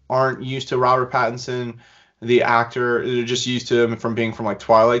aren't used to Robert Pattinson, the actor, they're just used to him from being from like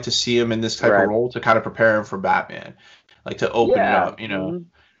Twilight, to see him in this type of Right. role to kind of prepare him for Batman, like to open it Yeah. up. Mm-hmm.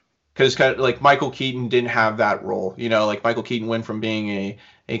 because kind of like Michael Keaton didn't have that role. Like Michael Keaton went from being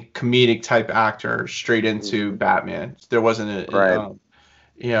a comedic type actor straight into Mm-hmm. Batman. There wasn't Right.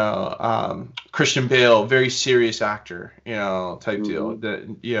 Christian Bale, very serious actor, type deal.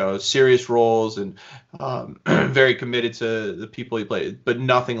 Mm-hmm. Serious roles and very committed to the people he played, but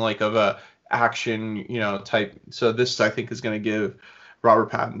nothing like of a action, type. So this I think is going to give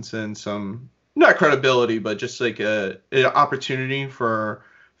Robert Pattinson some not credibility, but just like an opportunity for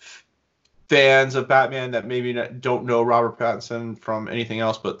fans of Batman that maybe don't know Robert Pattinson from anything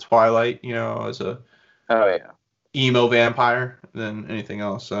else but Twilight, as a Oh yeah. emo vampire than anything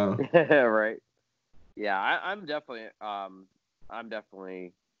else. So Right. Yeah, I'm definitely,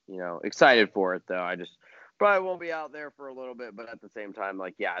 excited for it though. I just probably won't be out there for a little bit, but at the same time,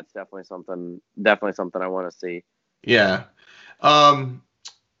 like, yeah, it's definitely something I want to see. yeah.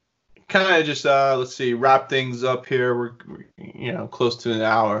 Kind of just let's see, wrap things up here. We're close to an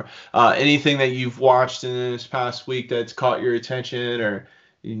hour. Anything that you've watched in this past week that's caught your attention or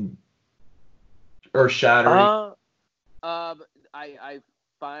earth shattering? Uh, I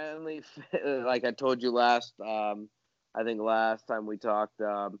finally, like I told you I think last time we talked,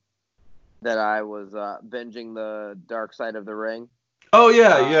 that I was binging the Dark Side of the Ring Oh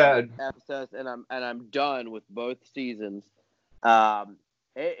yeah, yeah. episodes, and I'm done with both seasons. Um,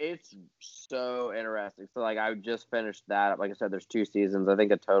 it's so interesting. So like I just finished that. Like I said, there's 2 seasons. I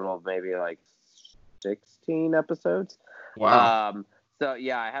think a total of maybe like 16 episodes. Wow. So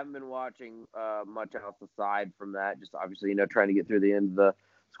yeah, I haven't been watching much else aside from that. Just obviously, trying to get through the end of the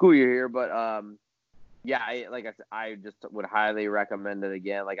school year here. But yeah, like I said, I just would highly recommend it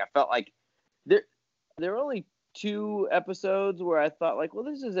again. Like I felt like there there were only 2 episodes where I thought like, well,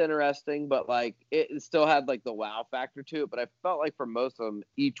 this is interesting, but like it still had like the wow factor to it. But I felt like for most of them,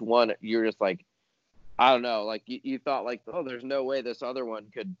 each one you're just like, I don't know, like you thought like, oh, there's no way this other one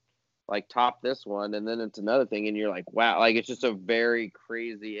could like top this one, and then it's another thing, and you're like, wow, like it's just a very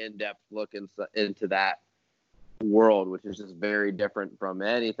crazy in-depth look into that world, which is just very different from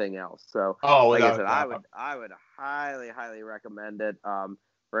anything else. So, Oh, like I without said, a I would doubt. I would highly recommend it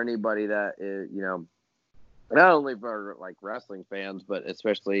for anybody that is, not only for like wrestling fans, but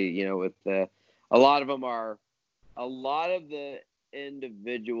especially with a lot of them are a lot of the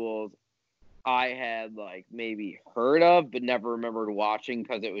individuals I had like maybe heard of but never remembered watching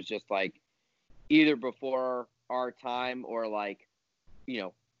because it was just like either before our time or like you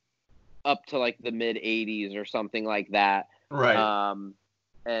know up to like the mid 80s or something like that. Right. Um,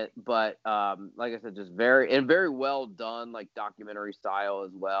 but like I said, just very well done, like documentary style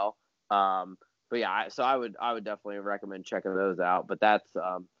as well. But yeah, so I would definitely recommend checking those out. But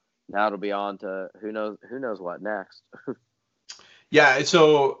now it'll be on to who knows what next. Yeah,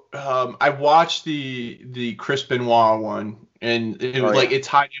 so I watched the Chris Benoit one, and it Oh was like yeah, it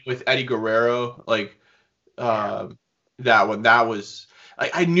tied in with Eddie Guerrero, like yeah, uh, that one. That was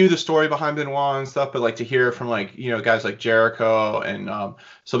I knew the story behind Benoit and stuff, but like to hear it from like guys like Jericho and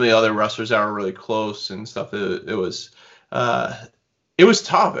some of the other wrestlers that were really close and stuff. Uh, it was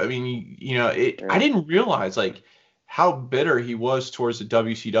tough. I mean, I yeah. didn't realize like how bitter he was towards the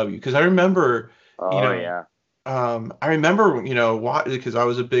WCW because I remember. You Oh know, yeah. I remember, why, because I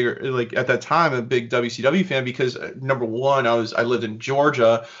was a bigger, like at that time, a big WCW fan because number one, I lived in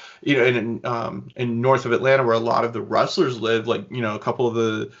Georgia, in north of Atlanta where a lot of the wrestlers lived, like, a couple of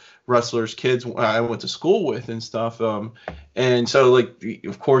the wrestlers' kids I went to school with and stuff. And so like,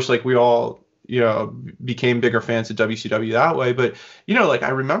 of course, like we all, became bigger fans of WCW that way. But, like I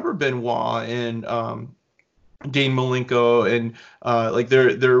remember Benoit and, Dean Malenko and like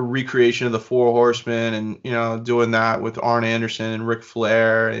their recreation of the Four Horsemen and doing that with Arn Anderson and Ric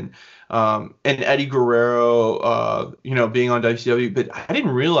Flair and Eddie Guerrero being on WCW, but I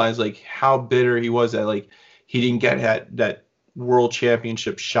didn't realize like how bitter he was that like he didn't get that world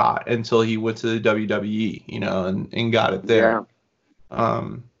championship shot until he went to the WWE, and got it there. Yeah.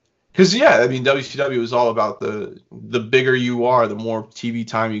 um because yeah, I mean WCW was all about the bigger you are, the more TV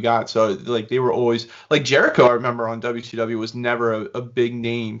time you got. So like they were always like Jericho. I remember on WCW was never a big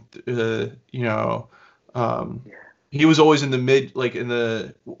name. Um, he was always in the mid, like in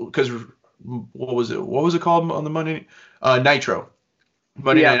the because what was it? What was it called on the Monday? Nitro.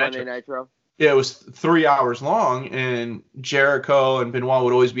 Monday Yeah, Night Monday Nitro. Nitro. Yeah, it was 3 hours long, and Jericho and Benoit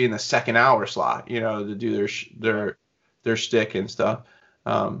would always be in the second hour slot, to do Yeah. their shtick and stuff.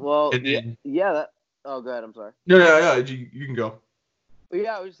 Well, And yeah, then yeah. Oh, go ahead. I'm sorry. no, no, no, you can go. But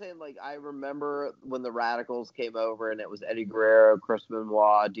yeah, I was saying like I remember when the Radicals came over and it was Eddie Guerrero, Chris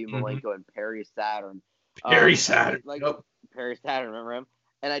Benoit, Dean Mm-hmm. Malenko, and Perry Saturn. Very And sad. like Yep. Perry Saturn, remember him?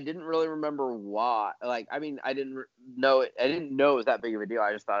 and I didn't really remember why. Like, I mean, I didn't know it. I didn't know it was that big of a deal.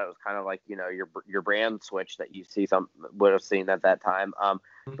 I just thought it was kind of like, you know, your brand switch that you would have seen at that time.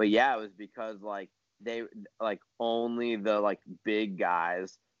 But yeah, it was because like they like only the like big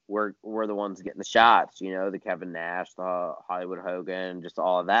guys were the ones getting the shots. You know, the Kevin Nash, the Hollywood Hogan, just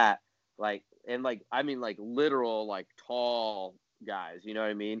all of that. Like, and like, I mean, like literal like tall guys. You know what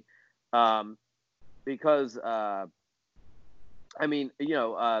I mean? Because I mean, you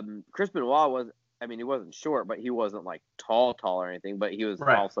know, Chris Benoit was, I mean, he wasn't short, but he wasn't like tall or anything, but he was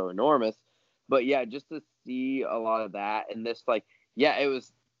Right. also enormous. But yeah, just to see a lot of that and this, like, yeah, it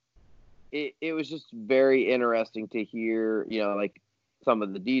was just very interesting to hear, you know, like some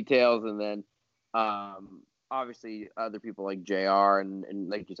of the details. And then, obviously other people like JR and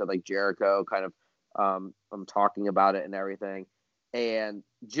like you said, like Jericho kind of, talking about it and everything. And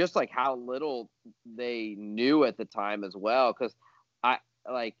just like how little they knew at the time as well. Cause I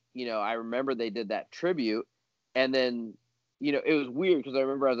like, you know, I remember they did that tribute and then, you know, it was weird because I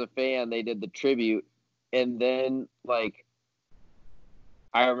remember as a fan, they did the tribute and then like,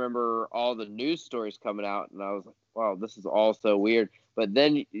 I remember all the news stories coming out and I was like, wow, this is all so weird. But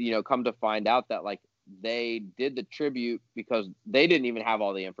then, you know, come to find out that like they did the tribute because they didn't even have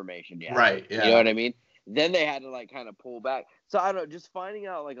all the information yet. Right. Yeah. You know what I mean? Then they had to like kind of pull back. So I don't know, just finding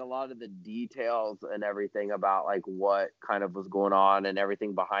out like a lot of the details and everything about like what kind of was going on and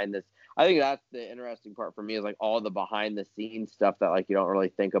everything behind this. I think that's the interesting part for me is like all the behind the scenes stuff that like you don't really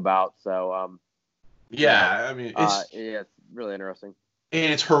think about. So Yeah. I mean, yeah, it's really interesting.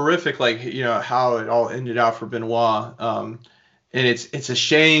 and it's horrific, like, you know, how it all ended out for Benoit. And it's a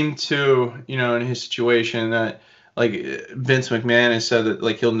shame too, you know, in his situation that like Vince McMahon has said that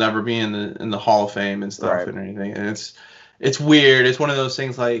like he'll never be in the Hall of Fame and stuff Right. and anything. And it's weird. It's one of those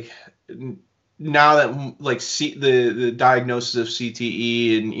things like now that like the diagnosis of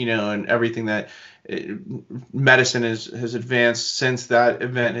CTE and, you know, and everything that medicine has advanced since that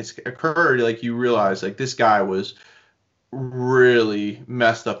event has occurred, like you realize like this guy was really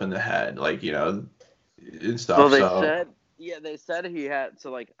messed up in the head, like, you know, and stuff. Well, they So said, yeah, they said he had,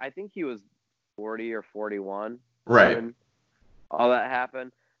 so like, I think he was 40 or 41 right. when all that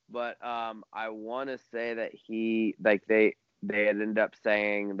happened. But I want to say that he, like, they had ended up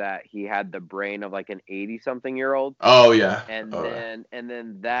saying that he had the brain of like an 80-something-year-old. Oh yeah. And Oh yeah.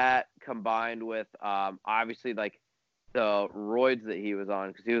 then that combined with obviously like the roids that he was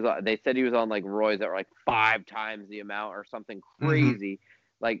on because they said he was on like roids that were like 5 times the amount or something crazy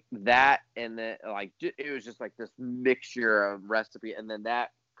like that. And then like it was just like this mixture of recipe. And then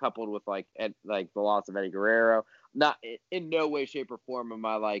that coupled with like the loss of Eddie Guerrero, not in no way, shape, or form am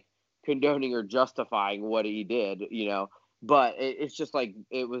I like condoning or justifying what he did, you know, but it's just like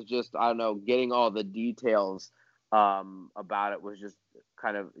it was just, I don't know, getting all the details about it was just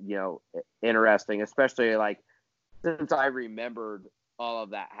kind of, you know, interesting, especially like since I remembered all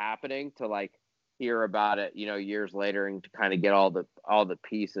of that happening to like hear about it, you know, years later and to kind of get all the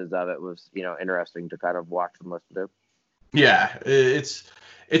pieces of it was, you know, interesting to kind of watch and listen to. Yeah, it's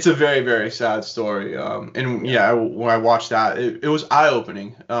a very, very sad story. And yeah, when I watched that, it was eye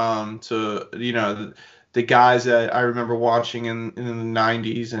opening. To, you know, the guys that I remember watching in the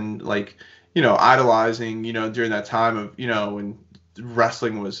 '90s and like, you know, idolizing, you know, during that time of, you know, when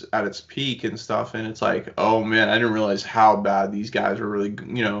wrestling was at its peak and stuff. And it's like, oh man, I didn't realize how bad these guys were really,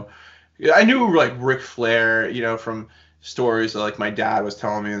 you know. I knew like Ric Flair, you know, from stories that like my dad was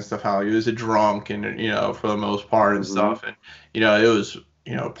telling me and stuff, how he was a drunk and, you know, for the most part and stuff. And, you know, it was,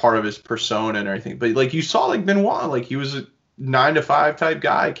 you know, part of his persona and everything. But like you saw like Benoit, like he was a 9 to 5 type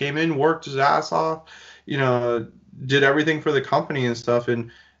guy, came in, worked his ass off, you know, did everything for the company and stuff.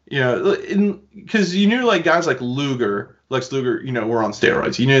 And, you know, because you knew like guys like Lex Luger, you know, were on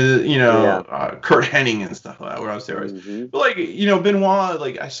steroids. Kurt Hennig and stuff like that were on steroids. But like, you know, Benoit,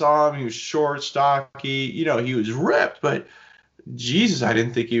 like I saw him, he was short, stocky, you know, he was ripped, but Jesus, I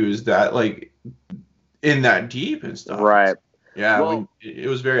didn't think he was that like in that deep and stuff. Right. Yeah, well, it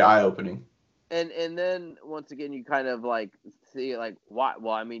was very eye opening. And then once again, you kind of like see like why.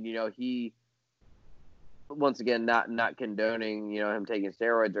 Well, I mean, you know, he once again not condoning, you know, him taking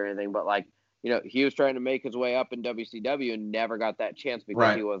steroids or anything, but like, you know, he was trying to make his way up in WCW and never got that chance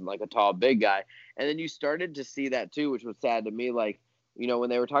because he wasn't like a tall, big guy. And then you started to see that too, which was sad to me. Like, you know, when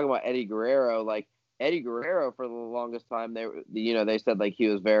they were talking about Eddie Guerrero, like Eddie Guerrero for the longest time, they said like he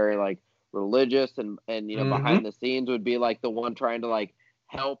was very like religious and you know, behind the scenes would be like the one trying to like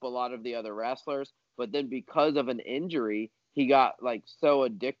help a lot of the other wrestlers. But then because of an injury, he got like so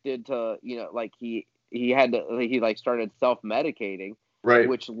addicted to, you know, like he started self-medicating Right.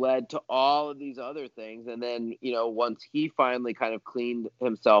 which led to all of these other things. And then, once he finally kind of cleaned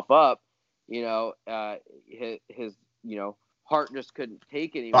himself up, his heart just couldn't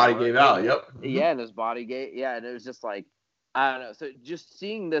take anymore. Body gave out. Yep. Yeah, and his body gave. Yeah, and it was just like, I don't know. So just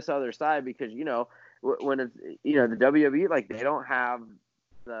seeing this other side, because when it's the WWE, like, they don't have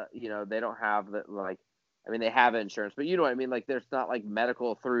the like. I mean, they have insurance, but you know what I mean? Like, there's not like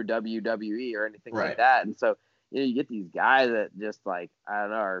medical through WWE or anything like that. And so, you get these guys that just, like, I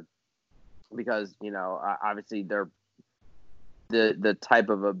don't know, are, because, obviously they're the type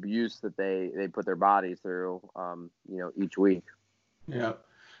of abuse that they put their bodies through, each week. Yeah.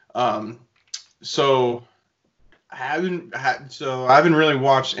 So I haven't really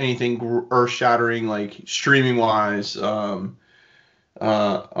watched anything earth-shattering, like, streaming wise,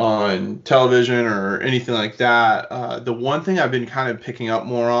 on television or anything like that. The one thing I've been kind of picking up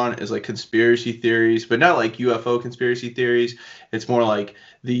more on is, like, conspiracy theories, but not like UFO conspiracy theories. It's more like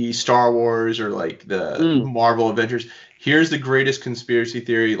the Star Wars or like the Marvel Avengers. Here's the greatest conspiracy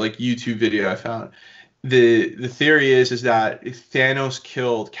theory, like, YouTube video I found. The theory is that Thanos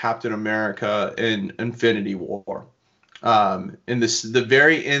killed Captain America in Infinity War. In the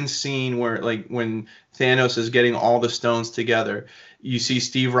very end scene where, like, when Thanos is getting all the stones together, you see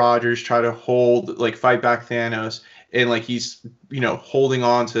Steve Rogers try to fight back Thanos, and, like, he's holding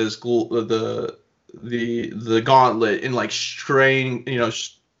on to his the gauntlet and, like, straining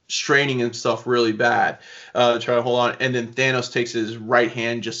himself really bad, try to hold on, and then Thanos takes his right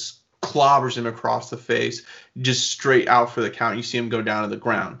hand, just clobbers him across the face, just straight out for the count. You see him go down to the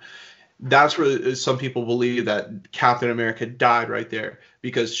ground. That's where some people believe that Captain America died right there,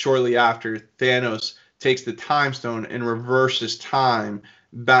 because shortly after, Thanos takes the time stone and reverses time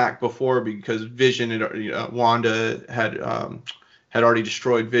back before, because Vision and Wanda had already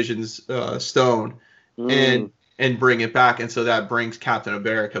destroyed Vision's stone and bring it back, and so that brings Captain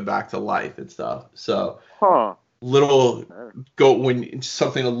America back to life and stuff. So something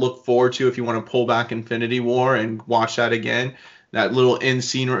to look forward to if you want to pull back Infinity War and watch that again. That little end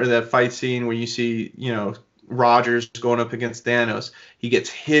scene, or that fight scene where you see, Rogers going up against Thanos. He gets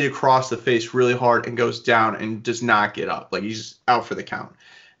hit across the face really hard and goes down and does not get up. Like, he's out for the count.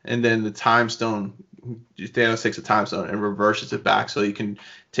 And then the time stone, Thanos takes the time stone and reverses it back so he can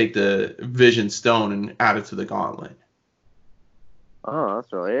take the Vision stone and add it to the gauntlet. Oh,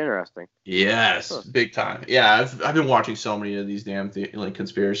 that's really interesting. Yes, big time. Yeah, I've been watching so many of these damn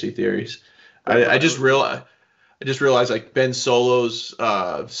conspiracy theories. I just realized, like, Ben Solo's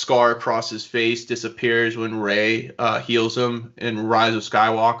scar across his face disappears when Rey heals him in Rise of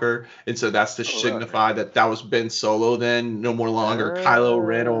Skywalker, and so that's to signify that was Ben Solo then, no more longer Kylo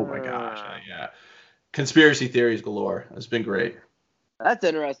Ren. Oh my gosh, yeah. Conspiracy theories galore. It's been great. That's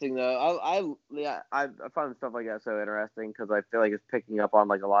interesting, though. I find stuff like that so interesting, because I feel like it's picking up on,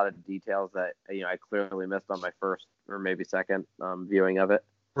 like, a lot of details that I clearly missed on my first or maybe second viewing of it.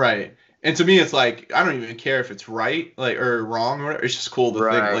 Right. And to me, it's like, I don't even care if it's right, like, or wrong or whatever. It's just cool to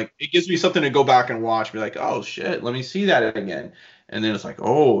think. Like, it gives me something to go back and watch. Be like, oh shit, let me see that again. And then it's like,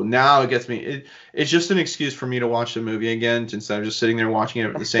 oh, now it gets me. It's just an excuse for me to watch the movie again, instead of just sitting there watching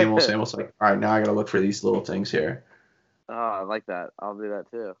it the same old. It's like, all right, now I gotta look for these little things here. Oh, I like that. I'll do that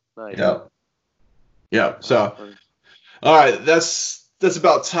too. Nice. Yeah. So, all right, that's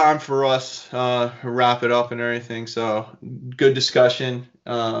about time for us to wrap it up and everything. So, good discussion.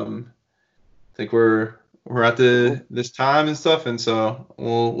 I think we're at this time and stuff, and so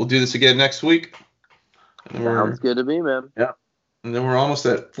we'll do this again next week. Sounds good to me, man. Yeah. And then we're almost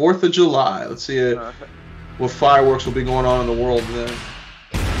at 4th of July. Let's see what fireworks will be going on in the world then.